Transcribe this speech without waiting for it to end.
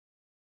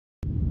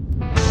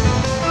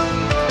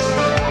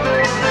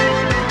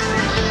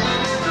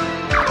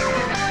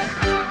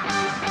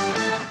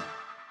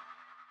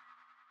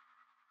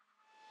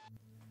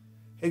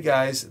Hey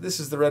guys, this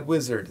is the Red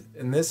Wizard.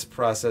 In this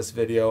process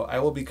video, I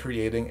will be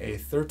creating a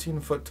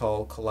 13-foot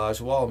tall collage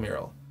wall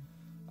mural.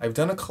 I've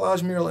done a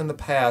collage mural in the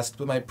past,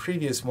 but my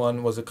previous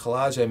one was a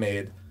collage I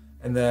made,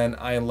 and then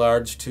I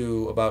enlarged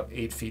to about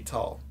 8 feet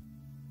tall.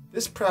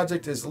 This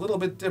project is a little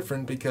bit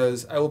different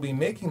because I will be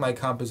making my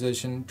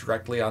composition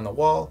directly on the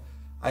wall.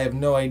 I have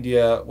no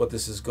idea what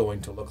this is going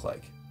to look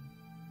like.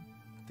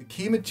 The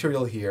key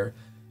material here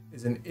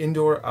is an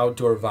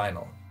indoor-outdoor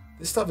vinyl.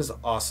 This stuff is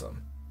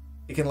awesome.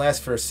 It can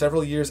last for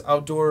several years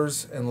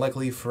outdoors and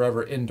likely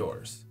forever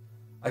indoors.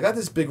 I got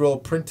this big roll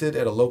printed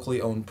at a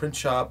locally owned print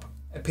shop.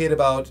 I paid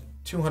about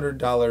 $200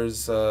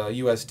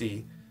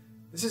 USD.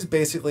 This is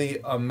basically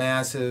a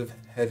massive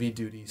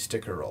heavy-duty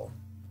sticker roll.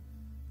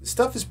 The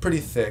stuff is pretty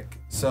thick,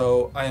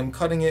 so I am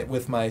cutting it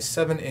with my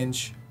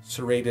 7-inch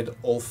serrated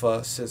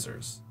OLFA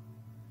scissors.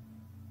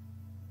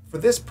 For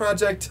this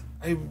project,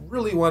 I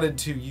really wanted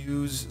to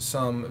use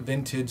some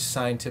vintage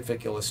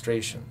scientific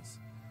illustrations.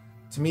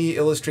 To me,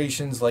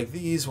 illustrations like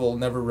these will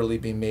never really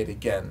be made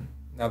again,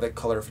 now that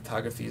color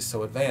photography is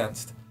so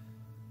advanced.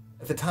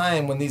 At the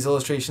time when these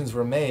illustrations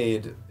were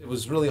made, it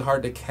was really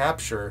hard to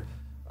capture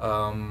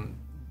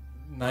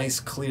nice,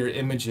 clear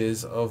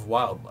images of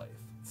wildlife.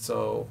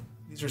 So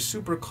these are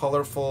super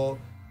colorful,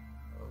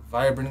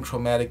 vibrant,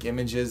 chromatic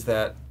images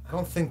that I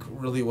don't think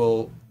really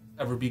will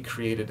ever be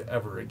created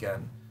ever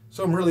again.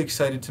 So I'm really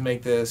excited to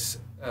make this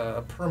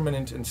a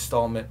permanent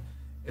installment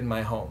in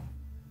my home.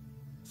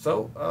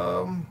 So,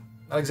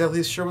 not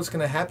exactly sure what's going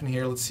to happen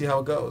here. Let's see how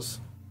it goes.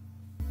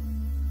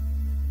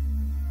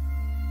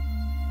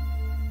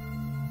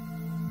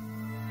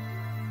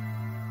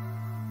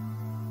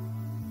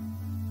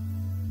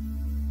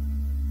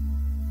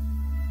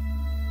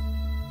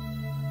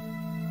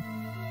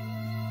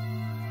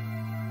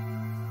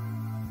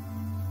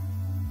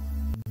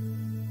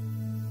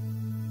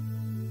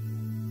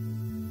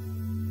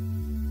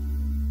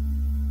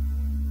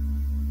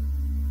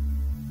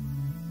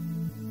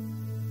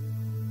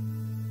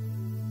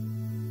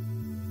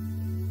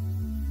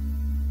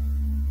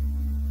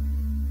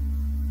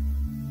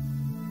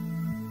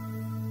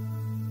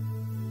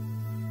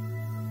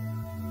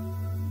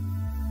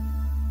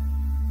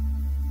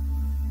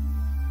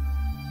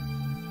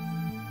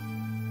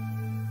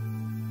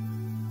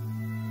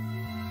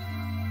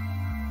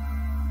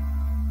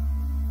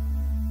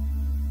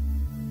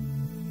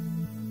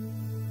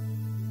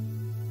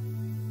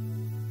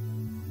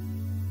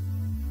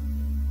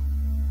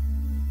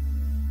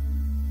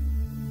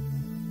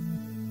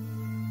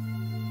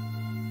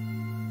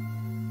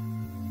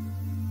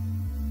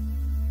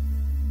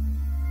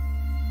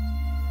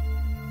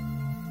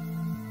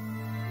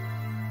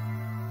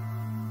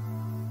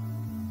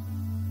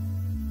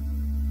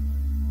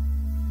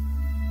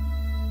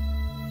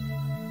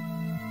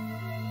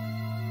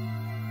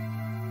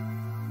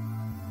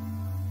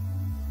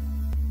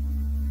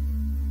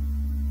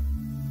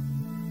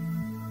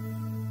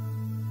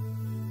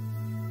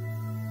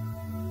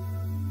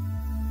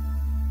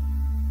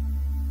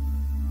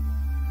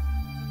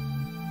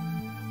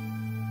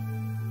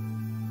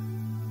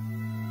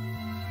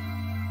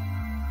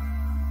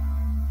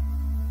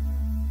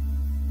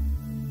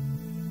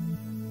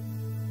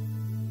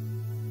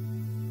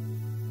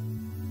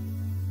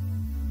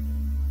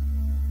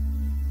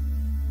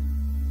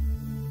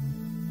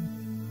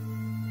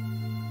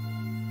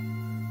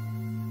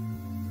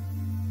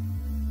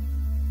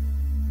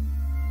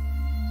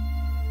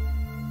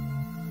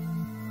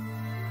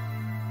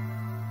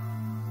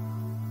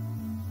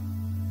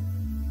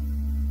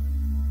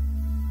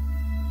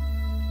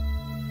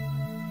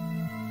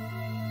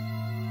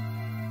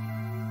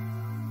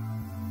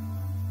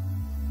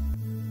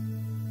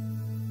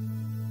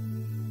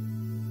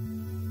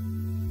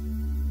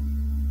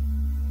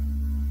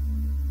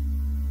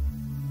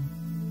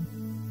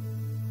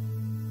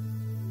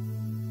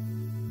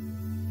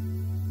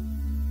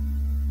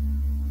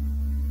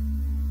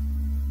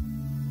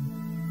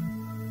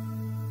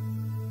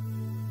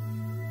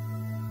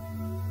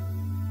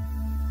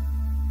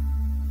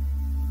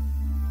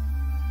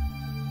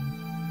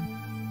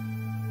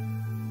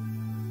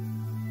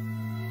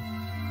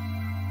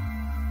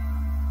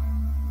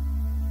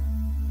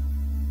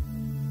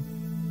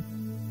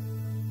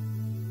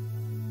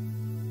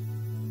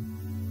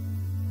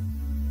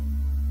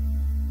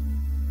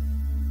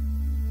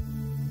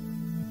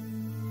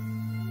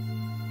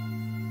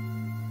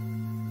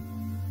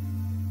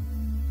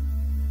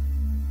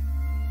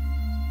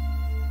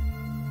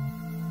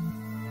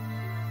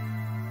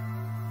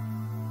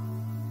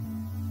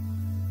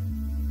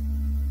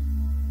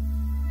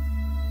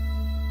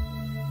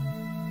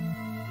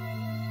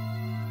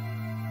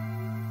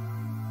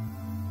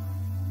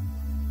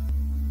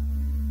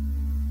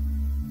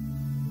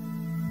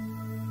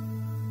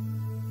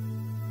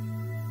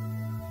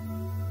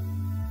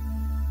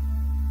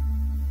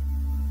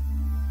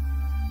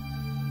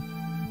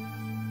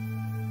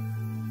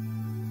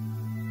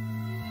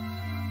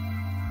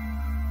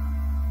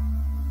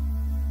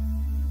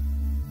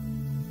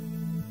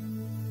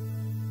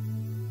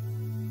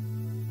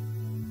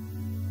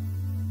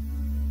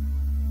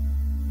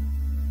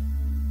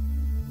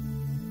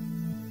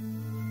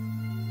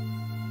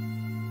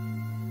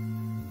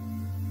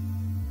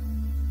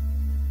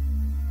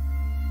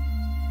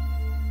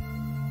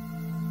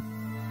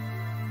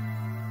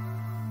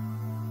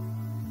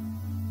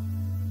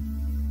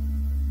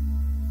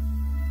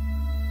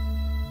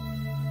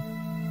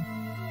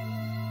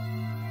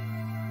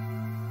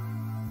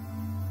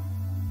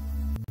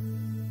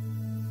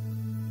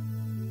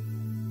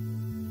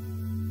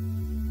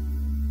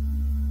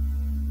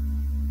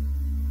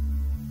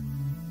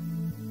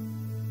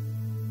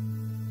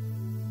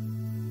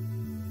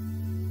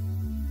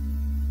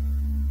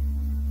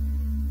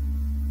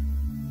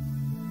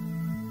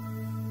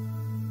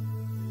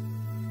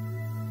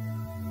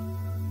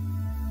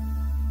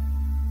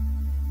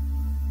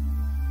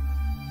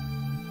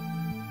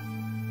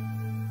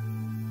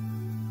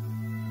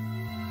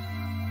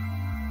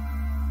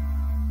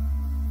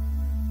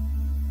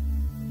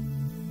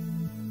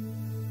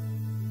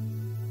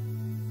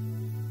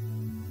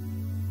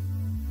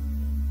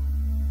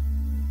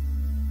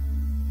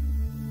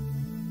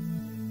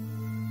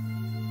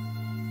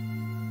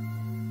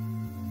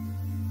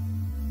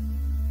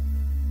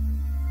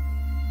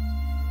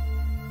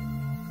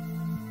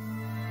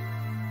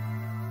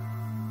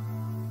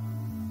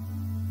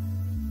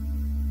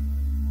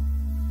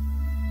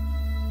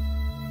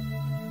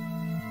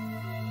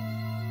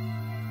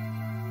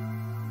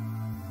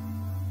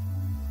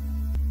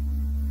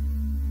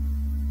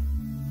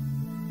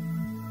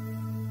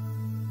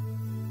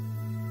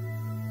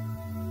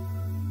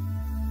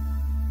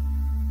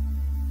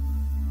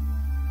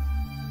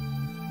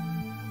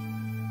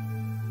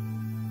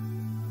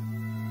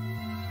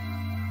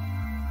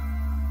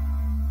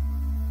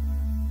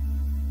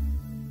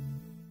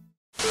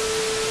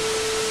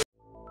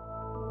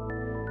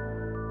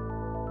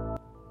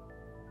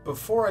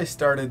 before I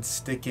started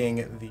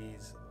sticking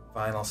these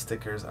vinyl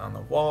stickers on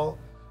the wall,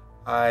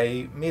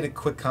 I made a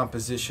quick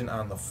composition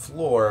on the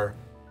floor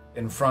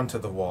in front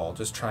of the wall,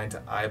 just trying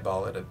to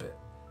eyeball it a bit.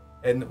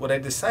 And what I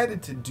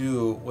decided to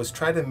do was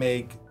try to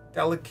make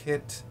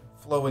delicate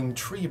flowing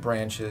tree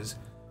branches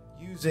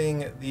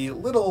using the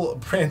little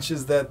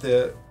branches that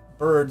the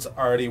birds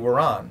already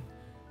were on.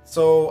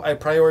 So I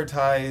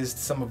prioritized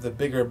some of the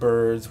bigger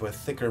birds with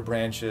thicker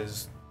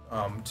branches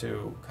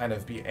to kind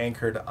of be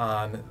anchored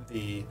on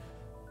the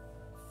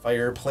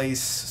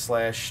fireplace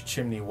slash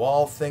chimney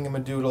wall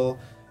thingamadoodle.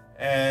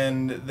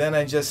 And then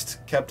I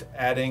just kept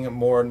adding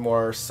more and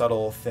more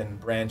subtle thin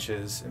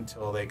branches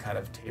until they kind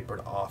of tapered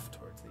off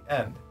towards the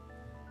end.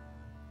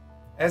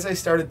 As I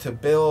started to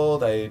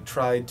build, I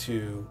tried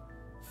to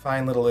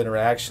find little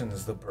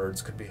interactions the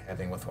birds could be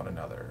having with one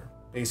another.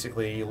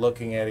 Basically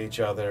looking at each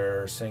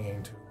other,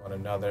 singing to one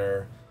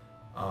another,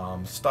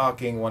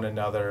 stalking one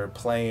another,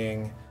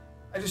 playing.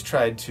 I just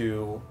tried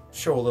to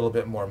show a little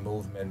bit more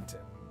movement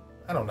and,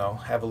 I don't know,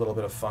 have a little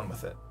bit of fun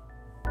with it.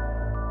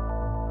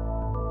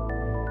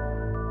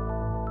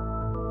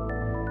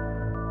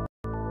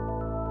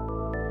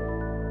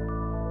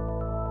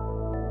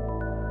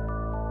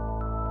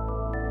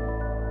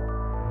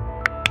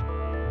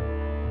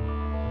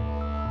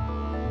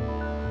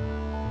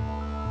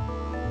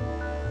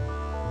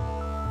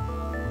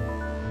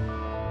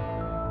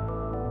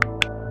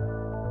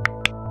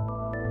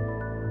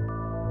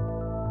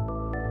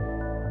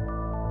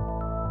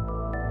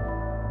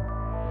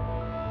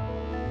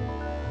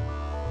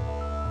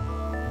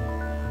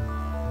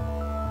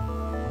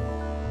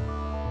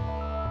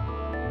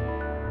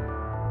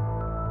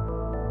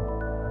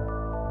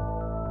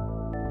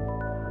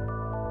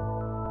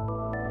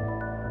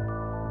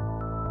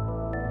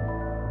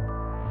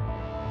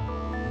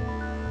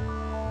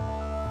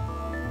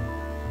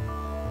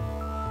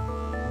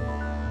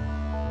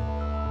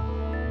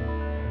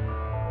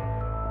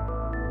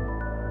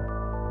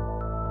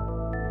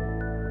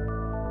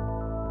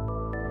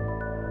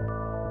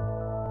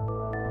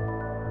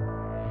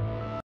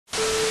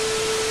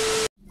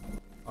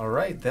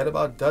 Alright, that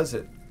about does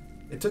it.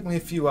 It took me a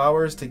few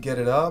hours to get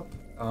it up.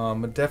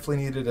 It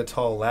definitely needed a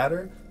tall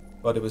ladder,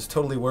 but it was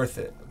totally worth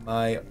it.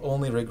 My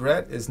only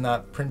regret is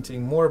not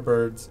printing more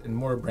birds and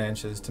more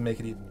branches to make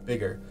it even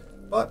bigger.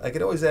 But I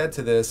could always add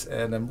to this,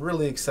 and I'm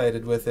really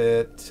excited with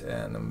it,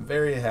 and I'm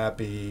very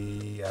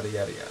happy, yada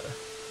yada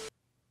yada.